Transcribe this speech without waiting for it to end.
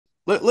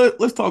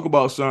let's talk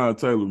about Sean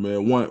Taylor,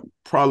 man.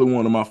 Probably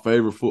one of my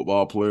favorite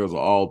football players of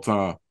all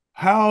time.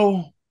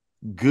 How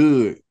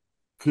good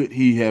could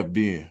he have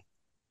been?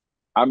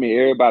 I mean,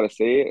 everybody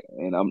say it,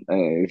 and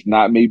it's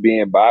not me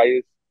being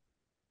biased.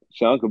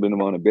 Sean could have been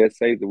one of the best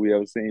safeties we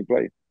ever seen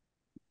play.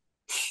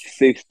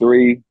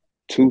 6'3",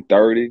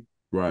 230,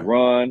 Right,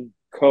 run,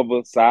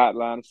 cover,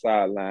 sideline to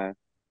sideline,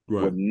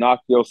 right, would knock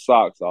your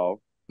socks off.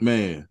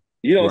 man.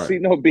 You don't Right, see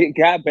no big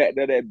guy back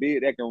there that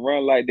big that can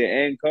run like that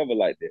and cover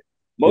like that.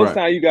 Most right,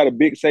 time you got a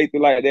big safety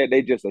like that,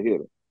 they just a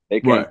hitter.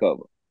 They can't right,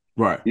 cover.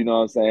 right, You know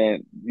what I'm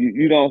saying?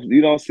 You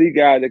don't see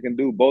guys that can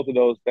do both of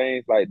those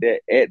things like that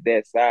at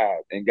that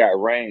size and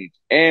got range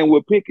and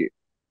will pick it.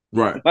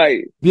 right.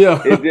 Like it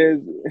Yeah,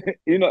 just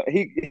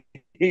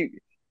he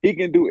he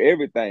can do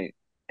everything.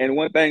 And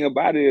one thing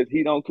about it is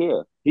he don't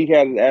care. He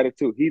has his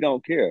attitude. He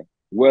don't care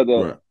whether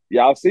right.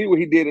 y'all see what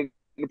he did in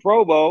the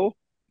Pro Bowl.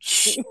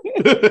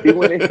 He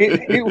went and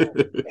hit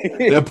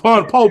he That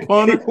punt, Pope he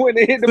punter. went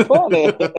and hit the punter.